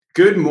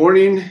Good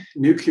morning,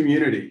 new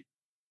community.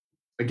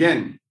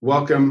 Again,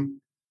 welcome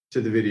to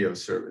the video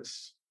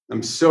service.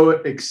 I'm so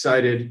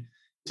excited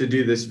to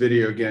do this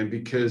video again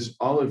because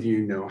all of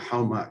you know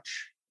how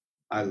much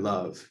I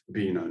love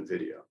being on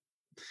video.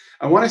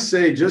 I want to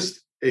say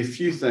just a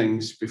few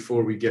things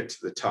before we get to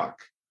the talk.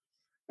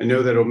 I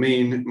know that'll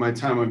mean my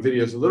time on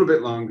video is a little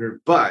bit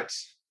longer, but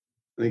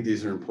I think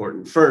these are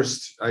important.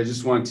 First, I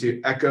just want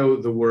to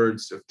echo the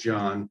words of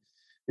John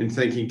in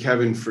thanking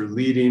Kevin for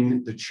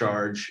leading the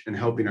charge and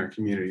helping our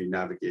community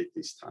navigate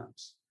these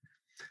times.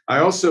 I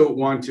also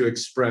want to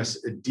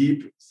express a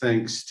deep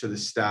thanks to the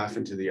staff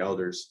and to the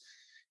elders.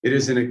 It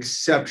is an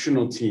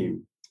exceptional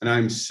team, and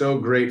I'm so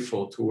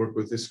grateful to work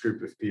with this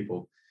group of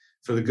people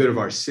for the good of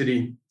our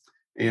city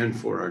and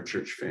for our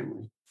church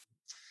family.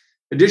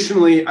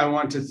 Additionally, I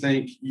want to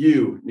thank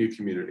you, new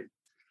community,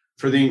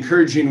 for the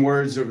encouraging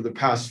words over the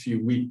past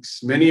few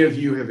weeks. Many of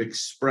you have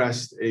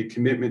expressed a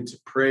commitment to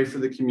pray for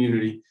the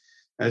community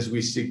as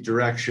we seek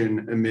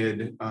direction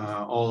amid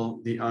all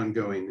the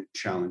ongoing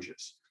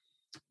challenges.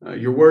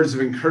 Your words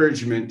of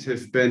encouragement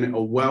have been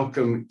a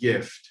welcome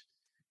gift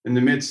in the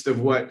midst of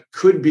what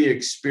could be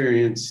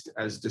experienced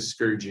as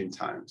discouraging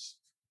times.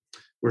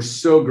 We're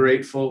so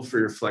grateful for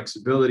your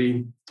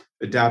flexibility,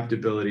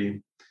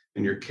 adaptability,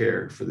 and your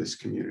care for this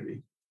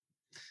community.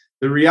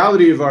 The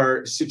reality of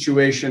our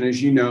situation,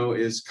 as you know,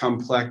 is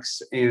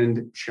complex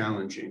and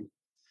challenging.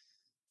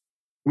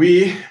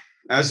 We,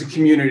 as a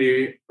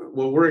community,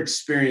 what we're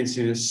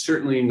experiencing is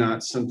certainly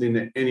not something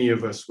that any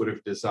of us would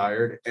have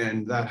desired,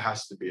 and that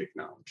has to be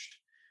acknowledged.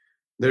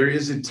 There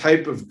is a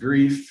type of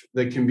grief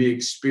that can be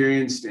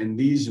experienced in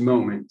these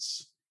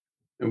moments,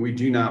 and we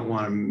do not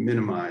want to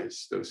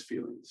minimize those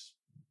feelings.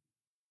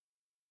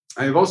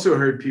 I have also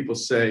heard people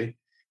say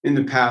in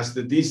the past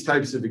that these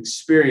types of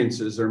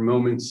experiences are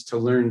moments to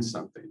learn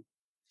something.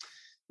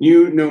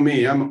 You know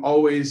me, I'm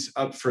always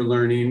up for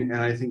learning,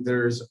 and I think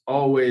there's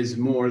always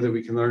more that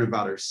we can learn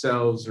about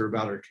ourselves or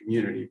about our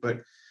community. But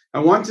I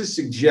want to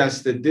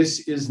suggest that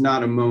this is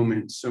not a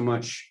moment so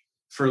much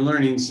for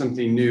learning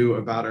something new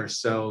about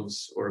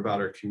ourselves or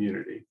about our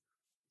community.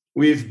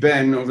 We've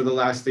been, over the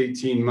last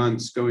 18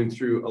 months, going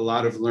through a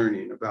lot of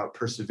learning about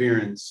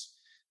perseverance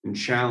and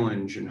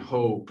challenge and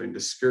hope and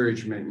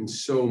discouragement and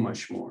so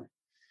much more.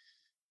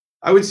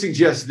 I would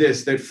suggest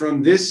this, that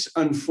from this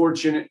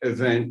unfortunate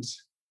event,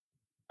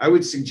 I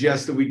would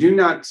suggest that we do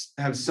not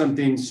have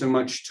something so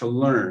much to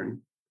learn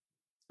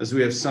as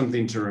we have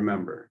something to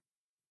remember.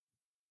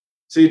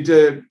 So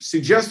to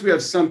suggest we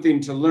have something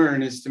to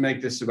learn is to make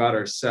this about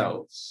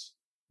ourselves.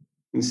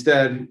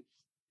 Instead,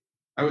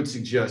 I would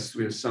suggest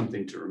we have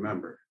something to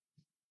remember.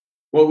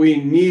 What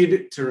we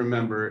need to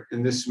remember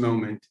in this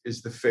moment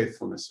is the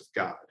faithfulness of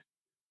God.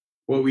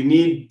 What we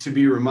need to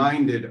be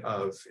reminded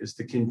of is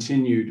the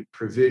continued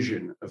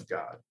provision of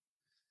God.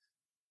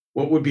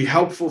 What would be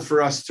helpful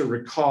for us to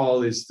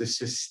recall is the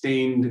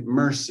sustained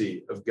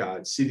mercy of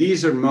God. See,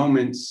 these are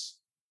moments,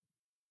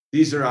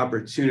 these are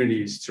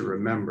opportunities to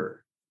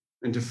remember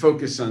and to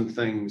focus on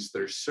things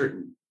that are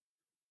certain.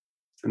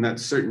 And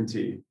that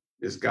certainty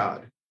is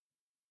God.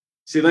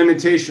 See,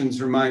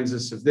 Lamentations reminds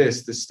us of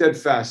this: the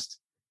steadfast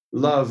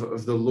love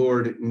of the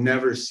Lord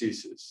never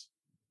ceases.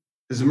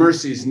 His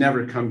mercies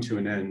never come to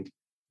an end.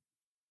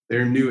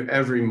 They're new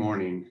every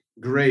morning.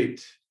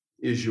 Great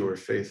is your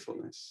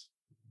faithfulness.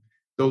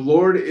 The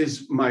Lord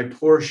is my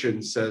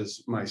portion,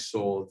 says my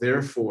soul.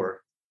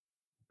 Therefore,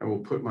 I will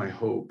put my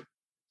hope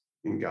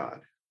in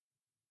God.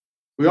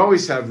 We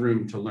always have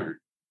room to learn,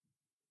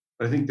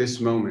 but I think this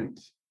moment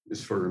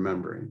is for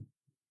remembering.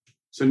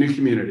 So, new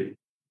community,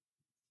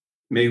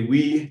 may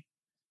we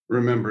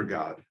remember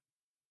God.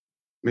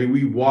 May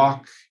we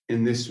walk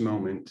in this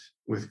moment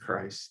with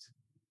Christ.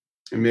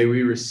 And may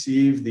we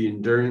receive the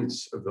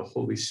endurance of the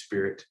Holy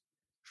Spirit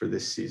for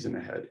this season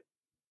ahead.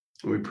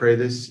 And we pray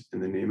this in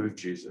the name of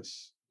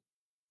Jesus.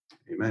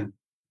 Amen.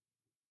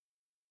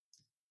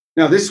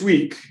 Now, this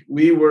week,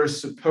 we were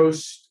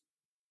supposed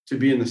to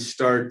be in the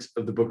start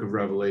of the book of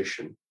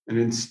Revelation. And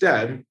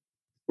instead,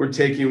 we're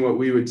taking what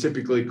we would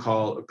typically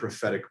call a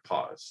prophetic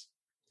pause.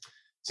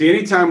 See,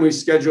 anytime we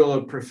schedule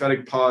a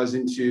prophetic pause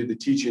into the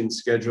teaching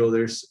schedule,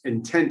 there's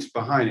intent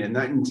behind it. And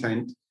that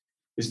intent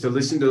is to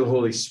listen to the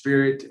Holy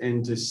Spirit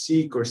and to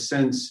seek or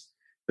sense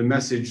the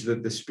message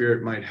that the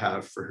Spirit might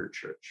have for her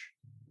church.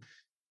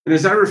 And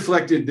as I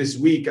reflected this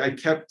week, I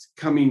kept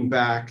coming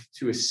back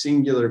to a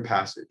singular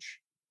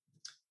passage.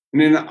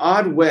 And in an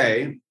odd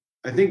way,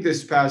 I think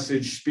this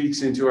passage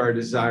speaks into our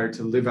desire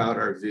to live out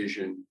our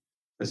vision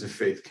as a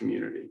faith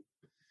community.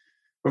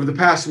 Over the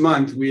past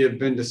month, we have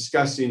been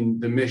discussing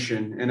the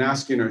mission and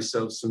asking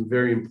ourselves some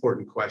very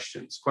important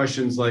questions.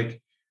 Questions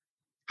like,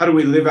 how do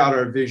we live out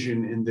our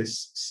vision in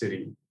this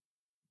city?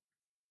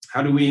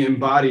 How do we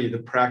embody the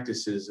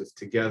practices of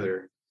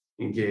together,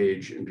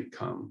 engage, and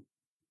become?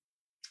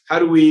 How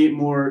do we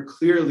more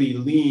clearly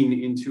lean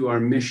into our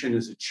mission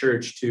as a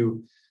church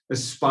to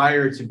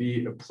aspire to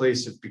be a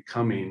place of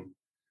becoming,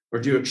 or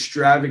to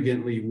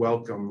extravagantly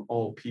welcome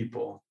all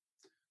people,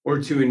 or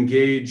to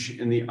engage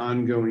in the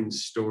ongoing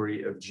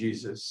story of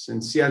Jesus?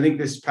 And see, I think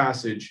this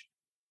passage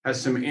has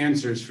some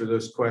answers for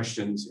those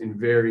questions in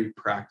very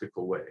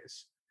practical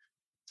ways.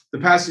 The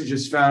passage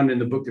is found in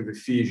the book of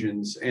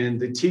Ephesians, and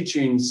the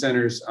teaching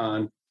centers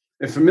on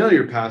a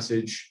familiar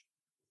passage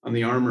on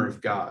the armor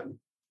of God.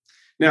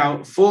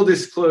 Now, full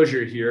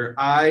disclosure here,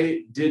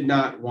 I did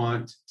not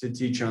want to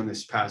teach on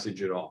this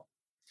passage at all.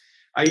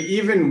 I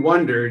even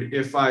wondered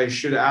if I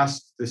should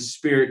ask the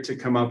Spirit to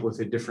come up with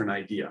a different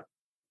idea.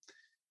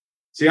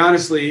 See,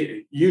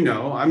 honestly,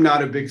 I'm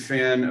not a big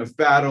fan of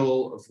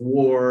battle, of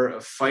war,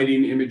 of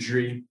fighting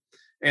imagery.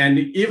 And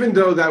even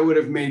though that would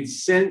have made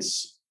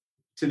sense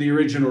to the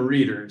original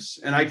readers,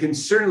 and I can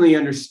certainly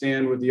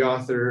understand what the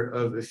author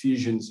of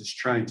Ephesians is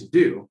trying to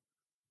do,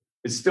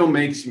 it still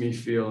makes me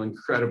feel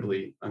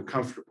incredibly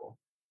uncomfortable.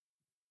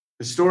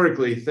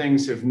 Historically,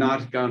 things have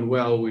not gone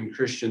well when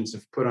Christians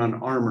have put on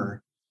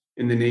armor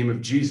in the name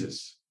of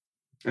Jesus.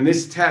 And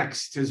this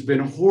text has been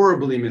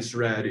horribly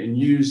misread and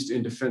used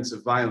in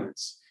defensive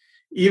violence,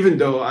 even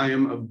though I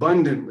am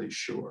abundantly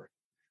sure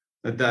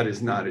that that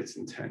is not its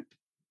intent.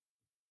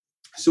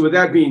 So with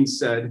that being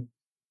said,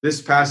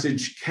 this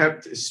passage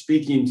kept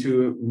speaking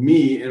to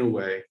me in a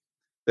way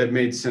that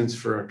made sense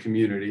for our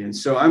community. And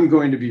so I'm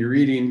going to be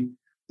reading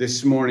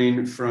this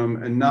morning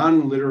from a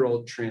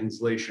non-literal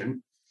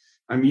translation.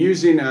 I'm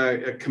using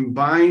a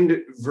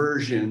combined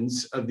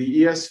versions of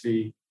the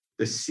ESV,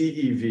 the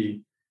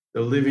CEV,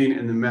 the Living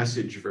and the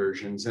Message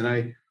versions. And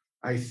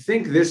I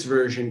think this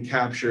version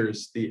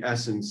captures the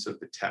essence of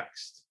the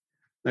text.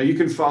 Now you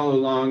can follow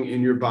along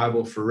in your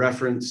Bible for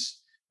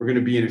reference. We're going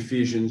to be in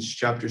Ephesians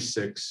chapter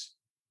 6,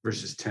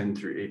 verses 10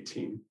 through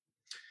 18.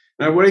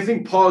 Now, what I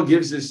think Paul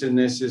gives us in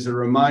this is a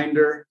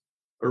reminder,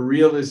 a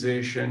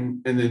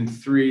realization, and then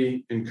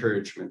 3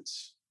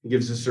 encouragements. He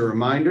gives us a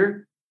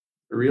reminder,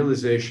 a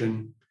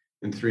realization,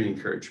 and 3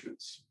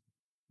 encouragements.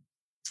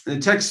 And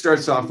the text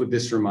starts off with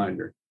this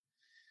reminder.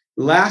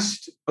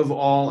 Last of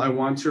all, I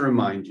want to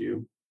remind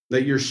you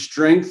that your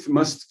strength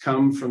must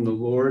come from the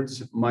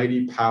Lord's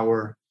mighty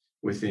power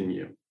within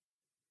you.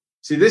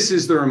 See, this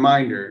is the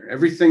reminder.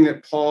 Everything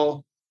that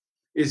Paul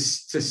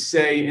is to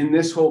say in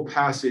this whole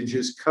passage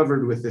is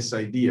covered with this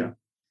idea.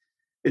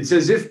 It's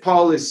as if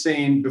Paul is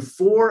saying,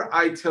 before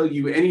I tell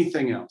you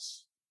anything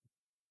else,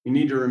 you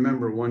need to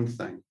remember one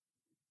thing.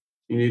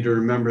 You need to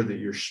remember that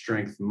your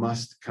strength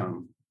must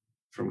come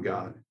from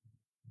God.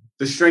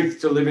 The strength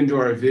to live into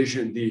our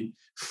vision, the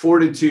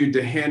fortitude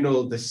to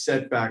handle the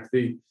setback,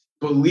 the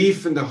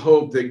belief and the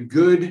hope that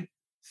good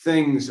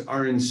things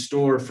are in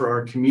store for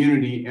our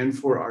community and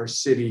for our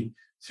city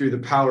through the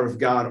power of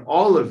God.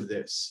 All of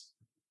this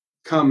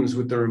comes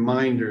with the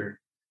reminder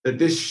that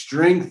this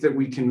strength that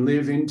we can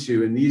live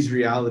into in these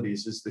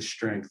realities is the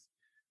strength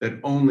that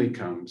only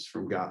comes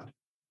from God.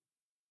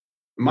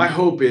 My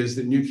hope is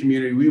that New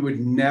Community, we would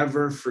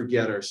never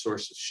forget our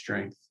source of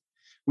strength.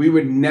 We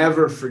would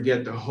never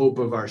forget the hope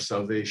of our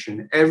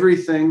salvation.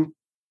 Everything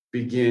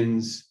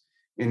begins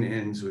and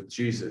ends with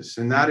Jesus.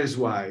 And that is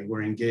why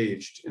we're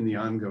engaged in the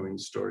ongoing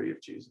story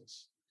of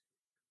Jesus.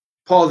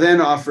 Paul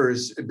then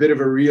offers a bit of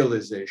a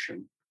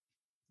realization.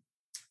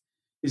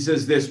 He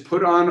says this,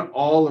 put on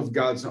all of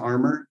God's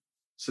armor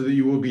so that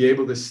you will be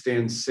able to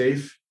stand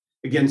safe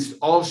against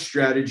all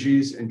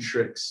strategies and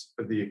tricks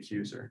of the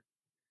accuser.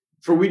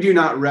 For we do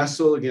not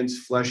wrestle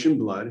against flesh and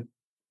blood,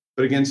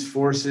 but against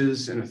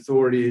forces and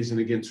authorities and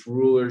against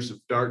rulers of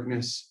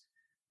darkness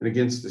and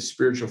against the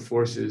spiritual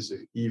forces of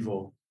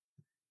evil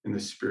in the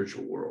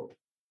spiritual world.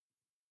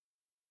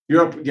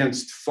 You're up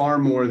against far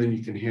more than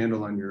you can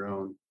handle on your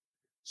own.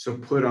 So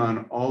put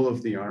on all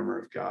of the armor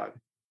of God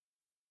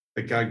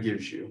that God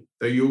gives you,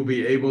 that you will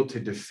be able to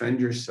defend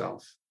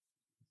yourself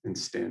and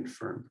stand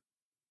firm.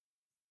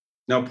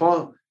 Now,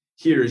 Paul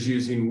here is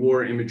using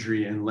war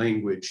imagery and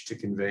language to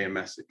convey a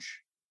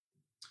message.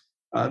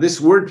 This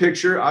word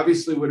picture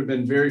obviously would have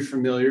been very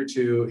familiar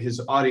to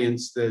his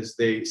audience as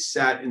they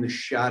sat in the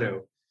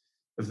shadow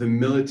of the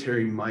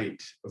military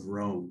might of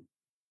Rome,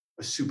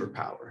 a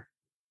superpower,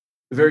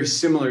 very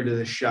similar to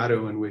the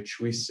shadow in which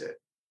we sit.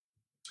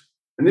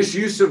 And this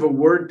use of a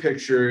word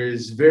picture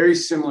is very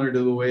similar to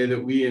the way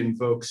that we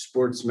invoke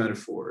sports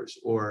metaphors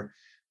or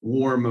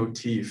war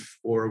motif,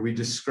 or we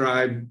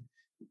describe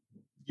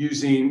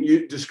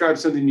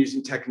something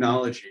using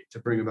technology to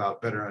bring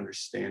about better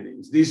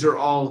understandings. These are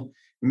all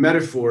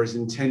metaphors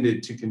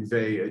intended to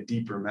convey a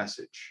deeper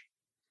message.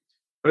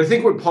 But I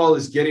think what Paul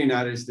is getting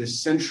at is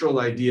this central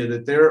idea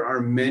that there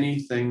are many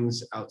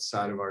things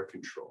outside of our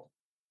control.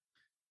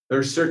 There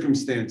are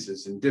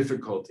circumstances and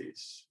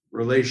difficulties,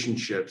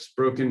 relationships,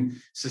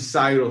 broken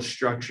societal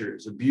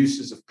structures,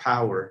 abuses of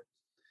power.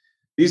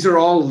 These are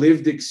all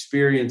lived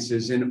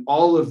experiences, and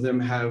all of them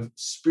have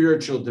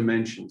spiritual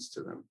dimensions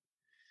to them.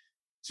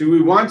 So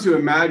we want to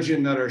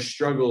imagine that our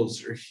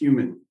struggles are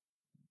human,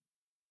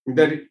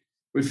 that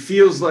it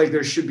feels like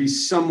there should be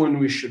someone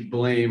we should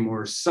blame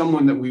or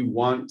someone that we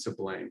want to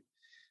blame.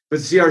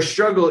 But see, our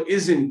struggle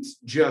isn't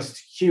just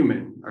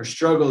human. Our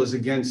struggle is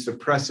against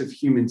oppressive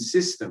human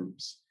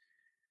systems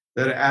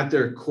that at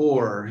their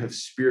core have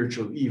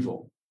spiritual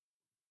evil.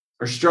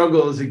 Our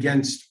struggle is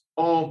against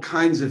all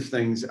kinds of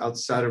things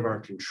outside of our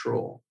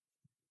control.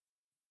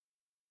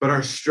 But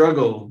our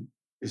struggle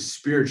is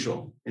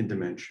spiritual in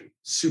dimension,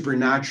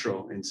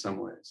 supernatural in some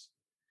ways.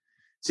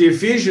 See,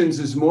 Ephesians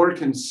is more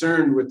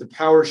concerned with the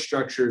power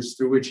structures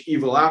through which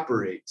evil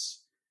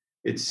operates,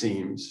 it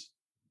seems,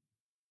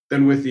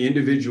 than with the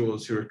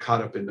individuals who are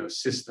caught up in those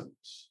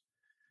systems.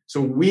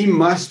 So we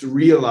must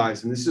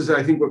realize, and this is,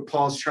 I think, what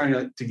Paul's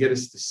trying to get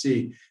us to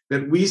see,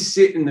 that we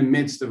sit in the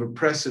midst of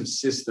oppressive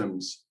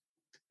systems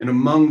and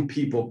among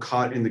people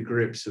caught in the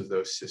grips of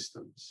those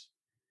systems.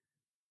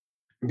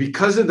 And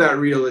because of that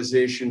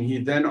realization, he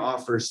then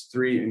offers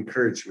 3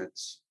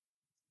 encouragements.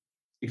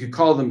 You could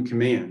call them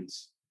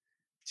commands,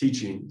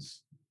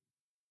 teachings.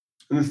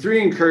 And the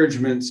 3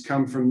 encouragements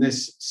come from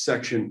this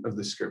section of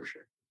the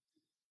scripture.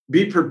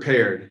 Be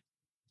prepared.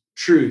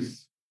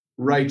 Truth,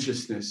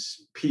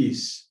 righteousness,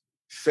 peace,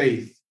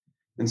 faith,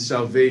 and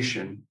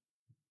salvation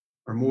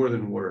are more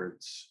than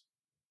words.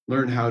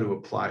 Learn how to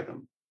apply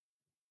them.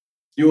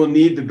 You will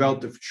need the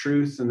belt of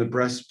truth and the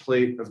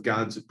breastplate of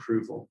God's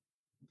approval.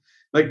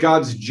 Let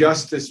God's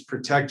justice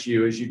protect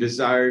you as you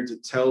desire to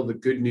tell the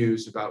good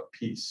news about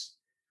peace.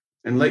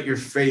 And let your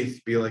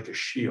faith be like a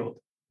shield.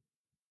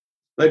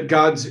 Let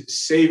God's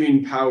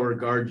saving power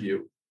guard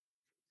you.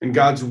 And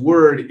God's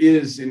word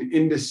is an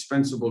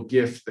indispensable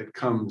gift that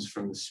comes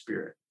from the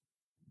Spirit.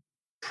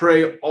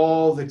 Pray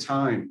all the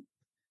time.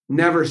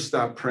 Never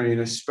stop praying,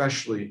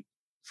 especially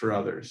for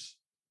others.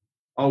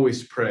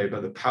 Always pray by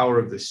the power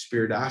of the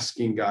Spirit,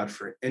 asking God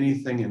for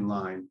anything in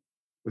line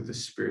with the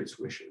Spirit's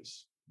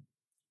wishes.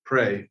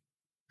 Pray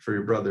for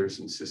your brothers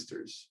and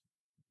sisters.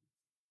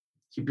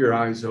 Keep your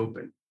eyes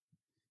open.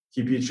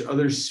 Keep each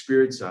other's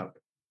spirits up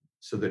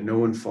so that no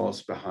one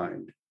falls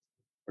behind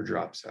or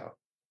drops out.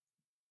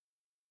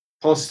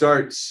 Paul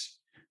starts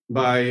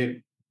by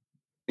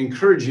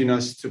encouraging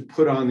us to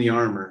put on the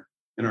armor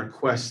in our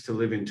quest to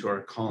live into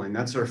our calling.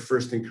 That's our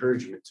first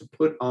encouragement, to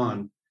put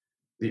on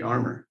the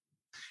armor.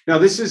 Now,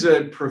 this is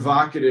a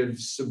provocative,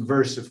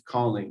 subversive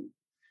calling.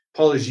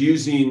 Paul is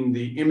using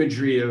the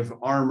imagery of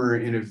armor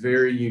in a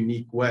very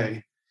unique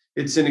way.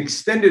 It's an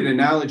extended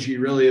analogy,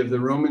 really, of the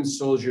Roman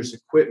soldiers'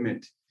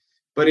 equipment.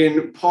 But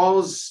in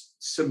Paul's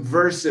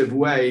subversive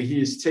way,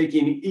 he is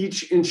taking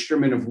each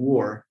instrument of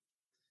war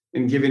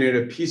and giving it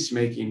a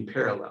peacemaking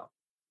parallel.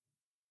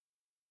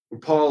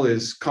 What Paul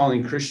is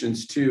calling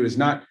Christians to is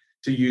not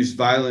to use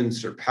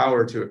violence or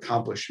power to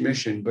accomplish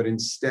mission, but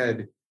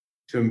instead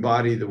to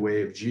embody the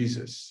way of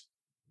Jesus.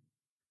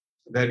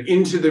 That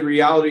into the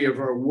reality of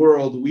our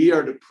world, we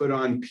are to put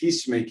on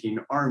peacemaking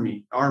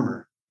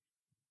armor.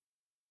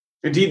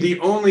 Indeed, the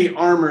only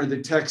armor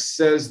the text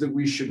says that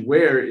we should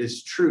wear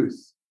is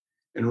truth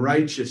and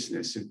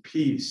righteousness and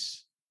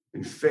peace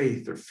and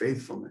faith or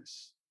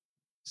faithfulness,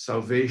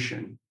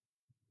 salvation,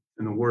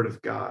 and the word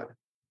of God.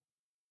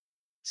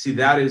 See,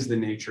 that is the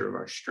nature of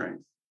our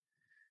strength.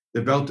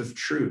 The belt of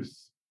truth,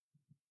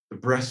 the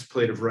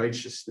breastplate of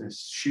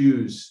righteousness,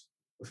 shoes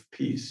of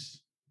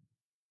peace,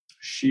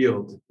 a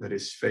shield that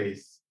is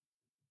faith,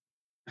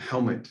 a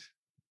helmet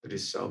that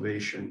is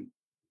salvation,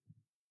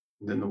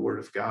 and then the word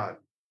of God.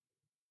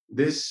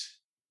 This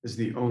is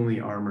the only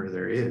armor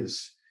there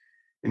is.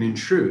 And in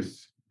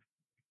truth,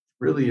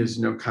 really is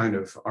no kind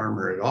of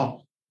armor at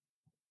all.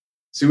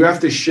 So we have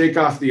to shake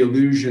off the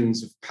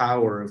illusions of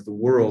power of the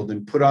world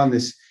and put on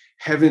this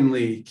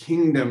heavenly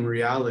kingdom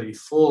reality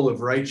full of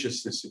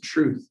righteousness and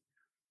truth.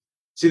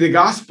 See, the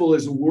gospel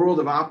is a world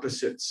of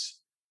opposites.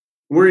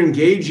 We're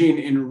engaging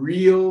in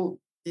real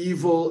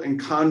evil and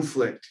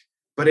conflict,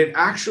 but it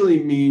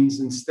actually means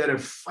instead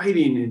of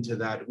fighting into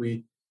that,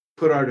 we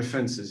put our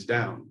defenses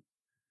down.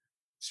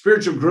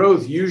 Spiritual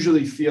growth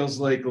usually feels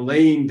like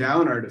laying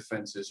down our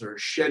defenses or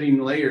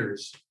shedding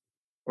layers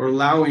or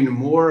allowing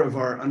more of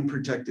our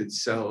unprotected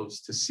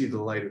selves to see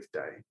the light of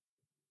day.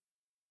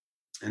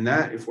 And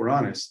that, if we're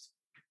honest,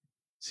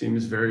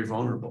 seems very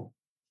vulnerable.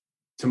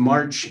 To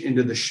march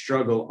into the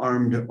struggle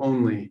armed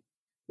only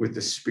with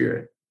the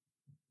Spirit.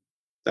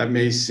 That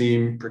may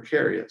seem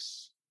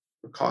precarious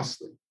or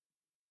costly.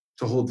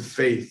 To hold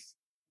faith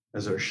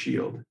as our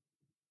shield.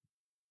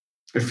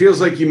 It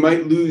feels like you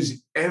might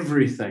lose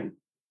everything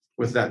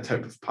with that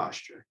type of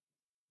posture.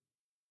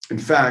 In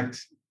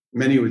fact,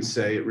 many would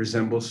say it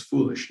resembles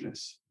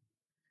foolishness.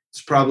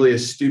 It's probably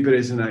as stupid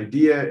as an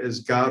idea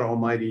as God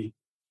Almighty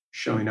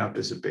showing up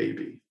as a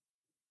baby.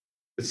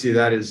 But see,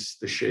 that is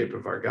the shape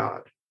of our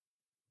God.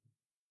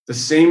 The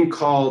same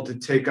call to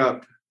take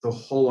up the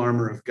whole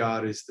armor of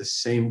God is the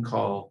same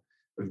call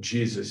of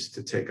Jesus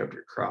to take up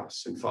your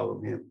cross and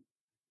follow him.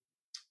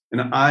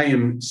 And I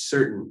am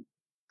certain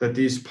that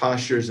these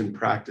postures and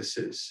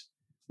practices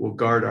will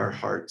guard our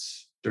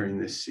hearts during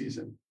this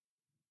season.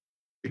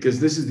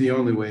 Because this is the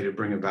only way to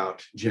bring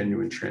about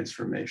genuine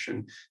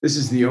transformation. This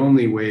is the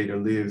only way to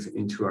live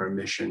into our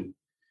mission.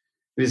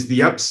 It is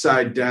the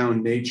upside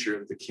down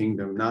nature of the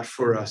kingdom, not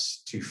for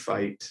us to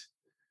fight,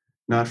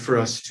 not for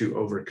us to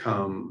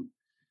overcome,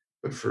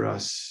 but for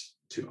us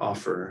to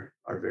offer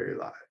our very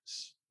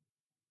lives.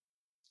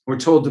 We're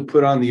told to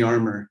put on the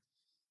armor.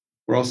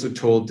 We're also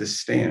told to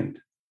stand.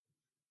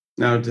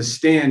 Now, to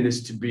stand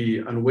is to be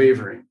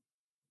unwavering,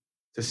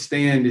 To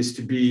stand is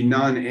to be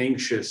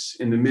non-anxious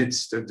in the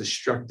midst of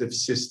destructive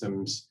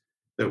systems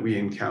that we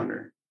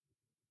encounter.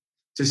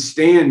 To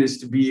stand is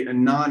to be a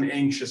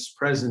non-anxious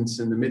presence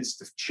in the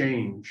midst of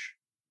change,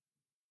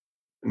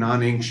 a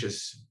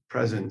non-anxious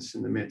presence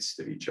in the midst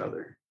of each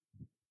other.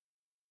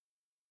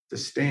 To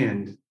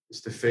stand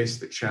is to face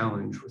the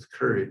challenge with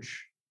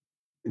courage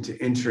and to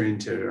enter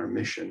into our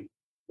mission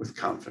with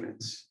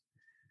confidence.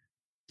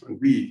 And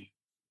we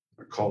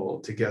are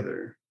called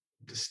together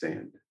to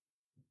stand.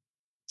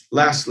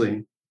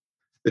 Lastly,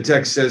 the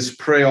text says,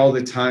 pray all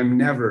the time,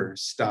 never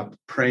stop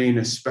praying,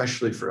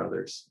 especially for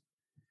others.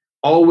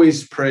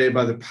 Always pray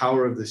by the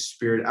power of the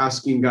Spirit,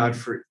 asking God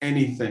for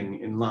anything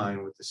in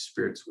line with the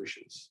Spirit's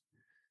wishes.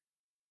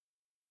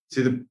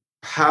 See, the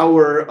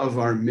power of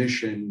our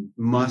mission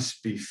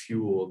must be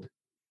fueled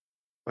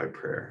by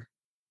prayer.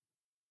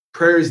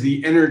 Prayer is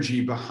the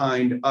energy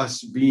behind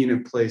us being a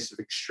place of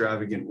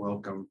extravagant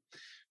welcome.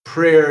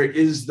 Prayer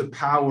is the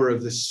power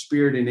of the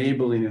Spirit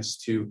enabling us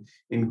to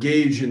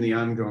engage in the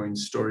ongoing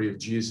story of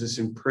Jesus,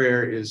 and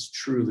prayer is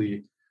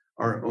truly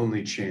our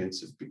only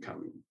chance of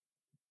becoming.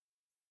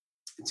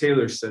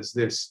 Taylor says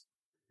this: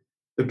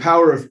 the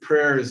power of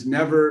prayer has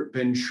never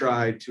been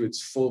tried to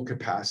its full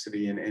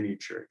capacity in any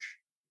church.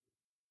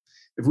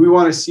 If we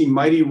want to see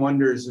mighty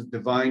wonders of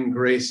divine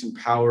grace and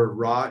power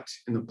wrought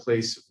in the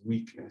place of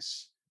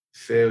weakness,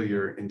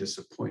 failure, and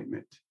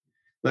disappointment,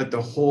 let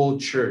the whole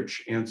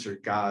church answer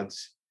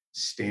God's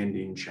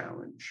standing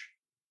challenge.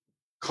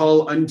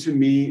 Call unto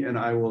me, and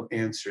I will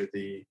answer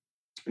thee,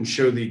 and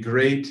show thee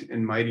great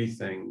and mighty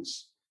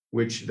things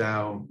which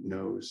thou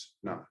knowest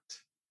not.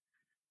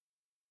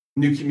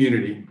 New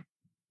community,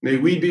 may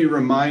we be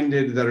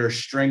reminded that our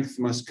strength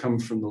must come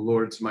from the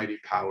Lord's mighty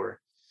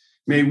power.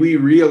 May we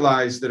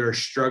realize that our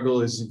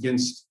struggle is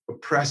against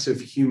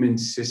oppressive human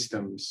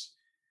systems,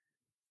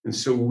 and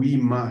so we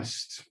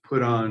must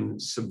put on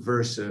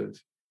subversive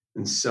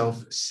and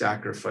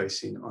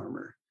self-sacrificing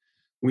armor.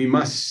 We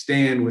must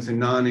stand with a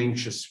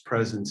non-anxious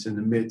presence in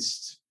the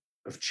midst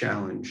of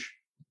challenge,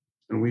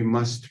 and we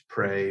must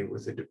pray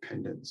with a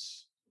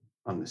dependence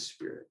on the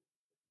Spirit.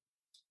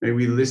 May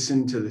we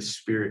listen to the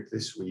Spirit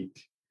this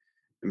week,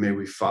 and may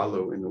we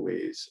follow in the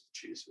ways of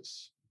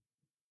Jesus.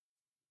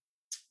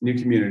 New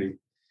community,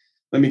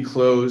 let me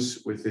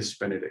close with this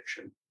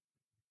benediction.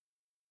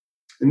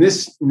 In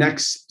this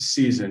next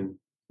season,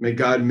 may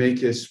God make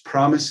his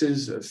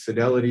promises of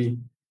fidelity,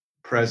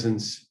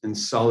 presence, and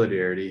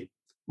solidarity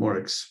more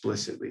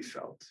explicitly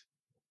felt.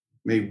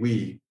 May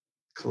we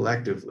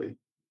collectively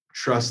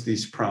trust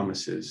these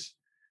promises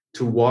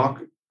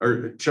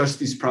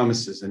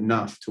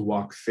enough to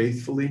walk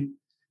faithfully,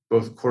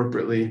 both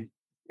corporately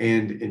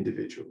and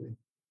individually.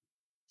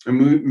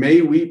 And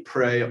may we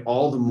pray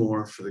all the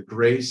more for the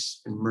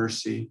grace and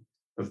mercy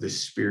of the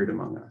Spirit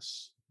among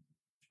us.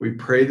 We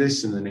pray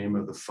this in the name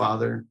of the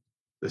Father,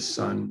 the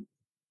Son,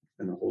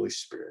 and the Holy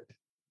Spirit.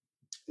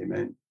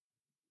 Amen.